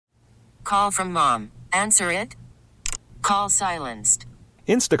Call from mom. Answer it. Call silenced.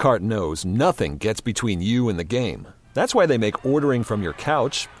 Instacart knows nothing gets between you and the game. That's why they make ordering from your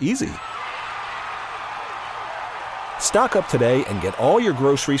couch easy. Stock up today and get all your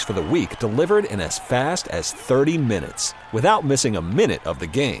groceries for the week delivered in as fast as 30 minutes without missing a minute of the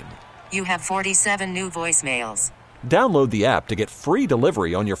game. You have 47 new voicemails. Download the app to get free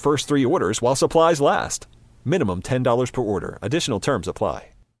delivery on your first 3 orders while supplies last. Minimum $10 per order. Additional terms apply.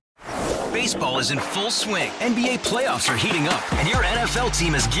 Baseball is in full swing. NBA playoffs are heating up, and your NFL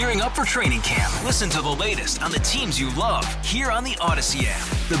team is gearing up for training camp. Listen to the latest on the teams you love here on the Odyssey app.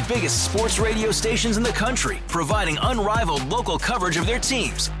 The biggest sports radio stations in the country, providing unrivaled local coverage of their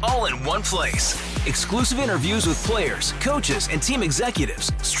teams, all in one place. Exclusive interviews with players, coaches, and team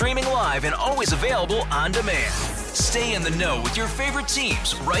executives, streaming live and always available on demand. Stay in the know with your favorite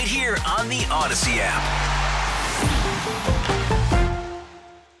teams right here on the Odyssey app.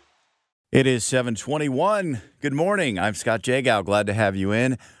 It is 7:21. Good morning. I'm Scott Jagow. Glad to have you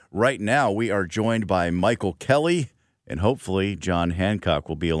in. Right now, we are joined by Michael Kelley, and hopefully John Hancock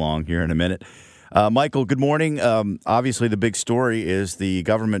will be along here in a minute. Michael, good morning. Obviously, the big story is the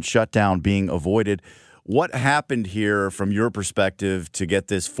government shutdown being avoided. What happened here from your perspective to get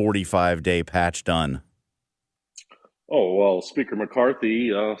this 45-day patch done? Oh, well, Speaker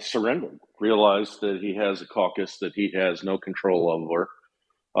McCarthy surrendered, realized that he has a caucus that he has no control over.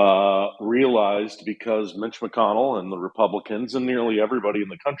 Realized because Mitch McConnell and the Republicans and nearly everybody in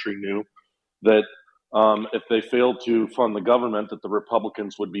the country knew that if they failed to fund the government, that the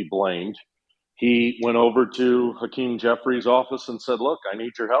Republicans would be blamed. He went over to Hakeem Jeffries' office and said, look, I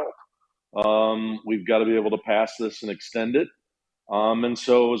need your help. We've got to be able to pass this and extend it. And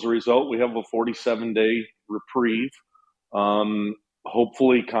so as a result, we have a 47-day reprieve.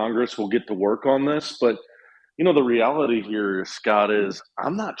 Hopefully Congress will get to work on this, but you know, the reality here, Scott, is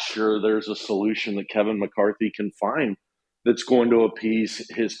I'm not sure there's a solution that Kevin McCarthy can find that's going to appease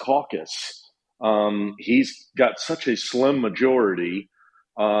his caucus. He's got such a slim majority,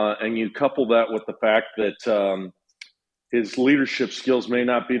 and you couple that with the fact that his leadership skills may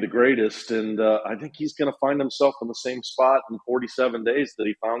not be the greatest, and I think he's going to find himself in the same spot in 47 days that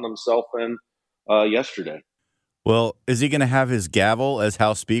he found himself in yesterday. Well, is he going to have his gavel as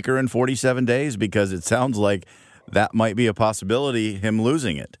House Speaker in 47 days? Because it sounds like that might be a possibility, him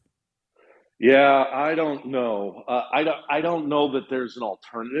losing it. Yeah, I don't know. I don't know that there's an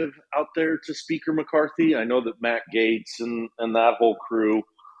alternative out there to Speaker McCarthy. I know that Matt Gaetz and that whole crew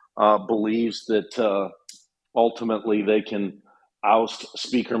believes that ultimately they can oust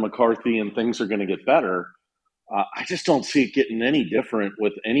Speaker McCarthy and things are going to get better. I just don't see it getting any different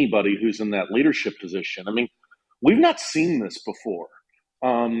with anybody who's in that leadership position. I mean, we've not seen this before.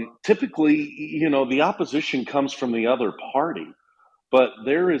 Typically, you know, the opposition comes from the other party, but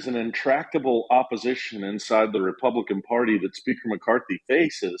there is an intractable opposition inside the Republican Party that Speaker McCarthy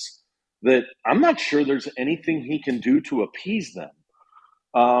faces that I'm not sure there's anything he can do to appease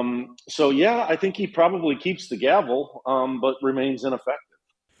them. So, yeah, I think he probably keeps the gavel, but remains ineffective.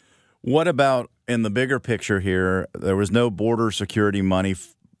 What about in the bigger picture here? There was no border security money.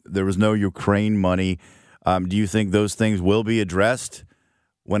 There was no Ukraine money. Do you think those things will be addressed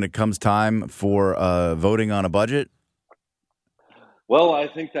when it comes time for voting on a budget? Well, I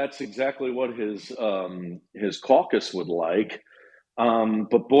think that's exactly what his caucus would like.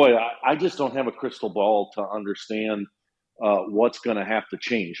 But boy, I just don't have a crystal ball to understand what's going to have to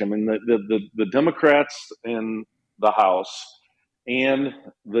change. I mean, the Democrats in the House and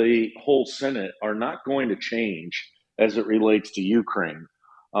the whole Senate are not going to change as it relates to Ukraine.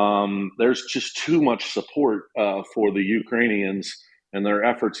 There's just too much support for the Ukrainians and their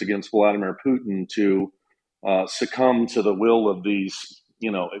efforts against Vladimir Putin to succumb to the will of these,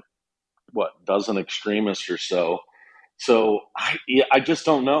 dozen extremists or so. So I just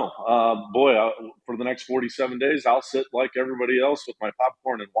don't know. For the next 47 days, I'll sit like everybody else with my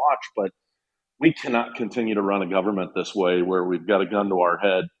popcorn and watch. But we cannot continue to run a government this way where we've got a gun to our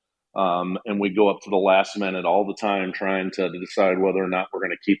head. And we go up to the last minute all the time trying to decide whether or not we're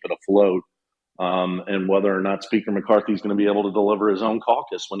going to keep it afloat and whether or not Speaker McCarthy is going to be able to deliver his own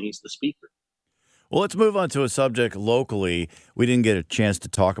caucus when he's the speaker. Well, let's move on to a subject locally we didn't get a chance to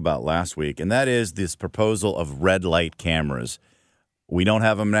talk about last week, and that is this proposal of red light cameras. We don't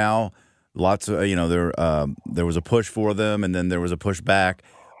have them now. Lots of, there was a push for them, and then there was a push back.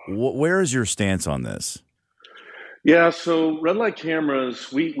 Where is your stance on this? Yeah, so red light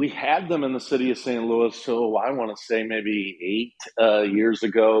cameras, we had them in the city of St. Louis, so I want to say maybe 8 years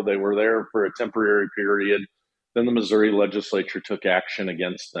ago. They were there for a temporary period. Then the Missouri legislature took action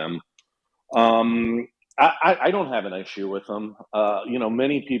against them. I don't have an issue with them.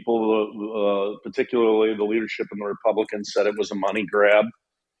 Many people, particularly the leadership and the Republicans, said it was a money grab.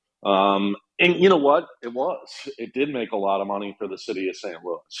 And you know what? It was. It did make a lot of money for the city of St.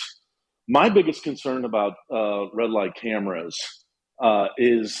 Louis. My biggest concern about red light cameras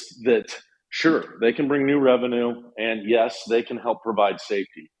is that, sure, they can bring new revenue, and yes, they can help provide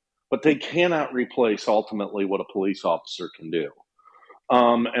safety, but they cannot replace ultimately what a police officer can do.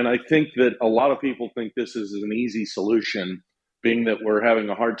 And I think that a lot of people think this is an easy solution, being that we're having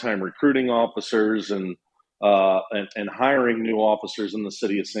a hard time recruiting officers and hiring new officers in the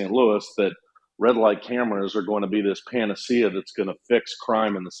city of St. Louis, that red light cameras are going to be this panacea that's going to fix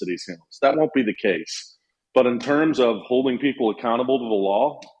crime in the city of St. Louis. That won't be the case. But in terms of holding people accountable to the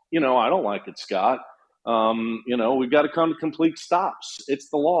law, I don't like it, Scott. We've got to come to complete stops. It's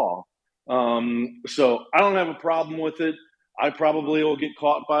the law. So I don't have a problem with it. I probably will get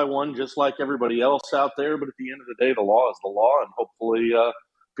caught by one just like everybody else out there. But at the end of the day, the law is the law, and hopefully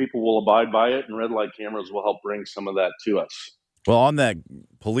people will abide by it, and red light cameras will help bring some of that to us. Well, on that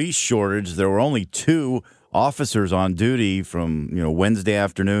police shortage, there were only 2 officers on duty from Wednesday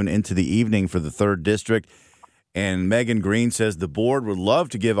afternoon into the evening for the 3rd District. And Megan Green says the board would love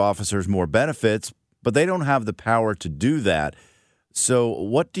to give officers more benefits, but they don't have the power to do that. So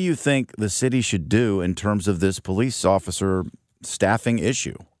what do you think the city should do in terms of this police officer staffing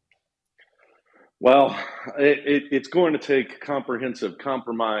issue? Well, it's going to take comprehensive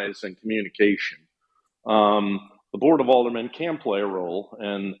compromise and communication. The Board of Aldermen can play a role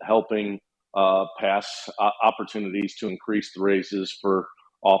in helping pass opportunities to increase the raises for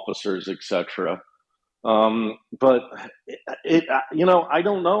officers, etc. But I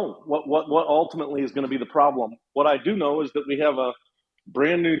don't know what ultimately is going to be the problem. What I do know is that we have a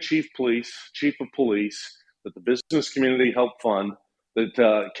brand new chief of police that the business community helped fund,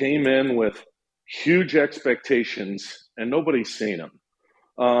 that came in with huge expectations, and nobody's seen them.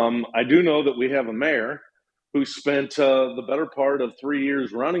 I do know that we have a mayor who spent the better part of 3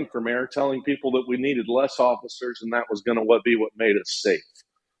 years running for mayor telling people that we needed less officers, and that was going to be what made us safe.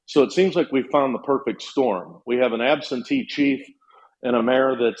 So it seems like we found the perfect storm. We have an absentee chief and a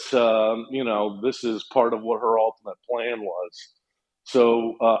mayor that's, this is part of what her ultimate plan was.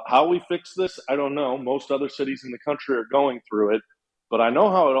 So how we fix this, I don't know. Most other cities in the country are going through it, but I know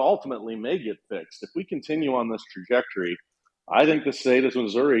how it ultimately may get fixed. If we continue on this trajectory, I think the state of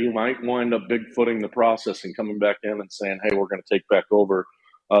Missouri might wind up bigfooting the process and coming back in and saying, hey, we're going to take back over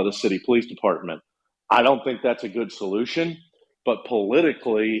the city police department. I don't think that's a good solution, but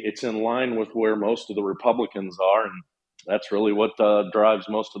politically it's in line with where most of the Republicans are, and that's really what drives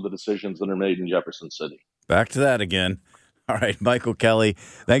most of the decisions that are made in Jefferson City. Back to that again. All right, Michael Kelley,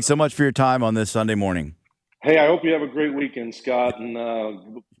 thanks so much for your time on this Sunday morning. Hey, I hope you have a great weekend, Scott,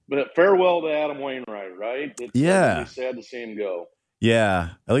 and but farewell to Adam Wainwright, right? It's really sad to see him go.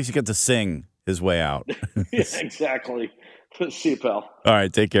 Yeah, at least you get to sing his way out. Yeah, exactly. See you, pal. All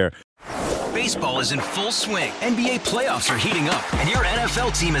right, take care. Baseball is in full swing. NBA playoffs are heating up, and your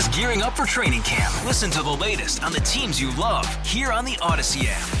NFL team is gearing up for training camp. Listen to the latest on the teams you love here on the Odyssey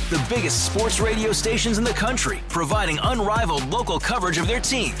app. The biggest sports radio stations in the country, providing unrivaled local coverage of their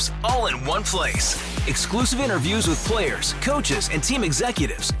teams, all in one place. Exclusive interviews with players, coaches, and team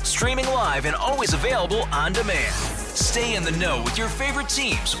executives, streaming live and always available on demand. Stay in the know with your favorite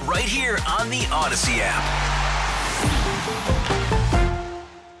teams right here on the Odyssey app.